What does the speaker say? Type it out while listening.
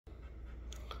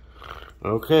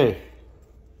Okay.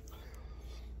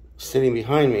 Sitting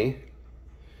behind me.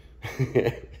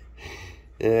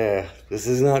 Yeah, this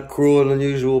is not cruel and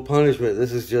unusual punishment.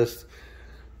 This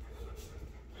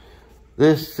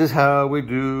is how we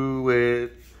do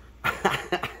it.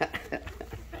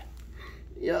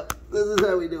 Yep, this is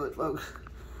how we do it, folks.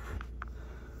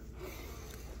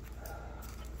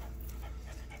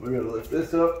 We're gonna lift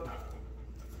this up.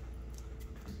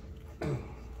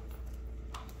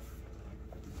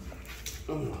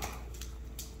 And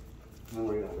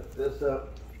we're gonna lift this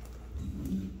up.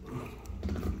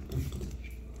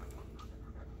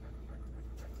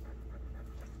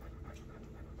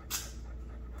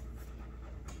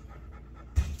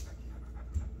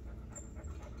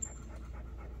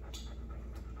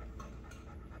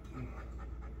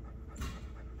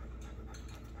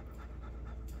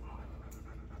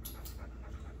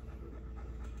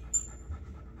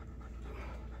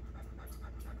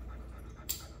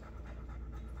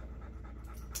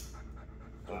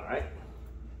 All right.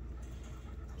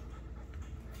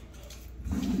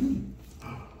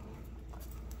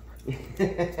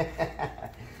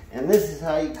 And this is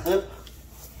how you clip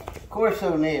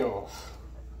Corso nails.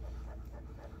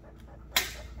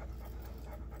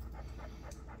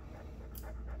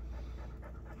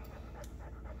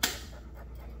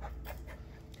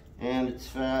 And it's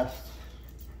fast.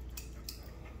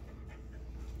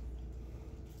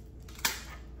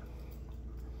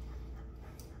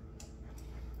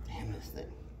 Damn this thing.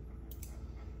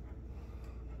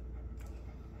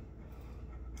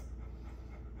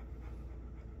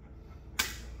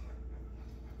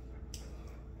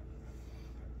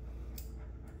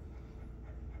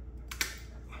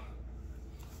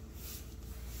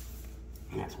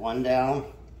 That's one down.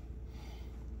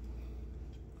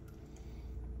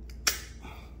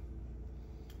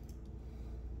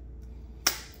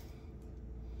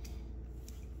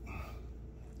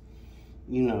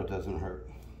 You know it doesn't hurt.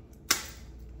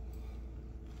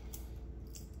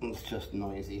 It's just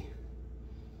noisy.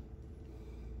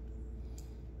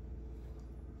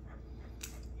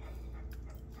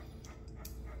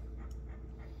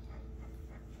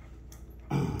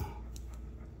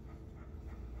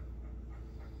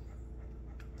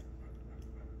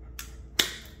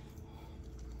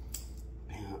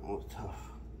 That was tough.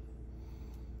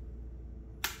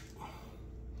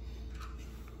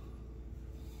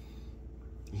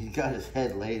 He's got his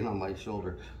head laying on my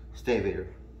shoulder. Stay there.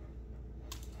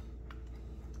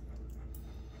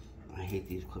 I hate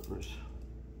these clippers.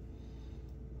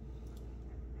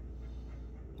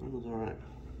 That was alright.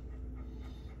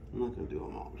 I'm not going to do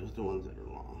them all, just the ones that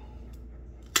are long.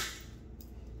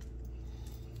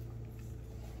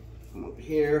 Come over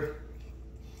here.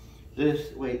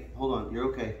 Wait, hold on, you're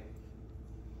okay.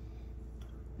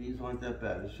 These aren't that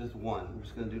bad, it's just one. I'm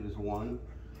just gonna do this one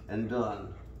and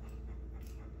done.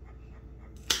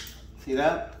 See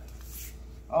that?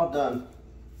 All done.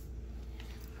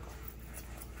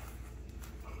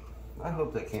 I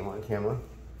hope that came on camera.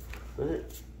 Did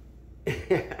it?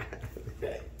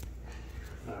 Okay.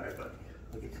 Alright, buddy,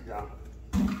 I'll get you down.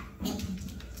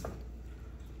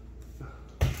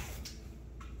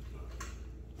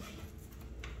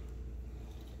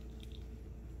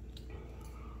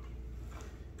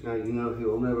 Now you know he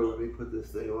will never let me put this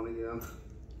thing on again,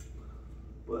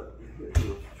 but here's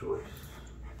no choice.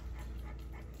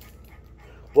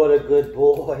 What a good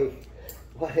boy.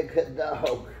 What a good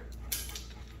dog.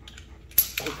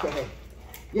 Okay.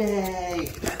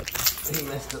 Yay! He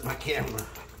messed up my camera.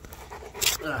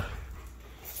 Ugh.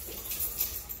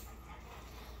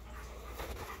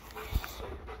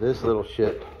 This little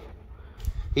shit.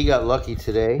 He got lucky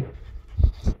today.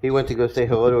 He went to go say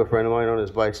hello to a friend of mine on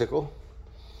his bicycle.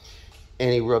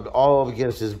 And he rubbed all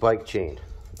against his bike chain.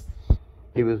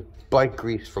 He was bike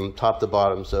grease from top to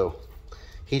bottom, so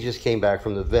he just came back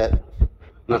from the vet.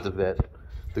 Not the vet,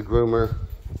 the groomer.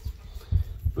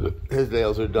 His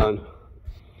nails are done.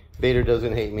 Vader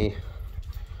doesn't hate me.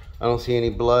 I don't see any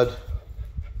blood.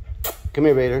 Come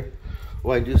here, Vader.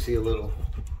 Well, I do see a little.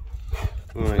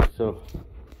 Alright, so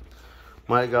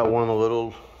might have got one a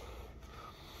little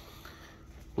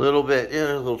bit,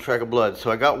 yeah, a little track of blood. So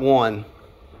I got one.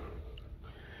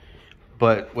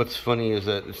 But what's funny is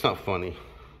that it's not funny.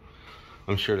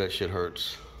 I'm sure that shit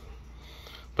hurts.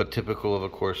 But typical of a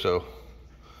Corso,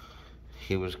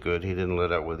 he was good. He didn't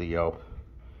let out with a yelp.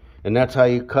 And that's how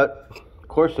you cut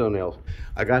Corso nails.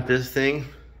 I got this thing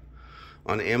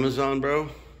on Amazon, bro. It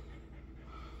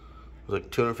was like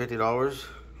 $250.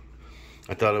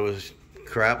 I thought it was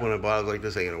crap when I bought it. I was like,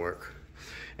 this ain't gonna work.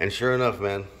 And sure enough,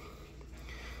 man,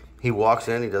 he walks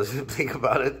in, he doesn't think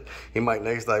about it. He might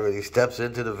next time when he steps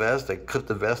into the vest, I clip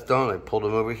the vest on, I pulled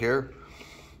him over here.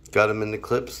 Got him in the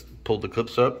clips, pulled the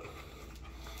clips up,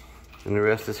 and the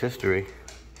rest is history.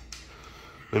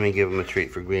 Let me give him a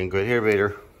treat for being good. Here,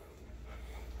 Vader.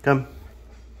 Come.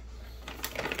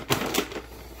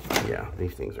 Yeah,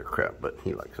 these things are crap, but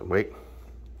he likes them. Wait.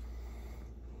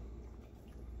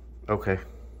 Okay.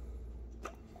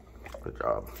 Good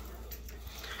job.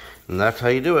 And that's how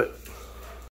you do it.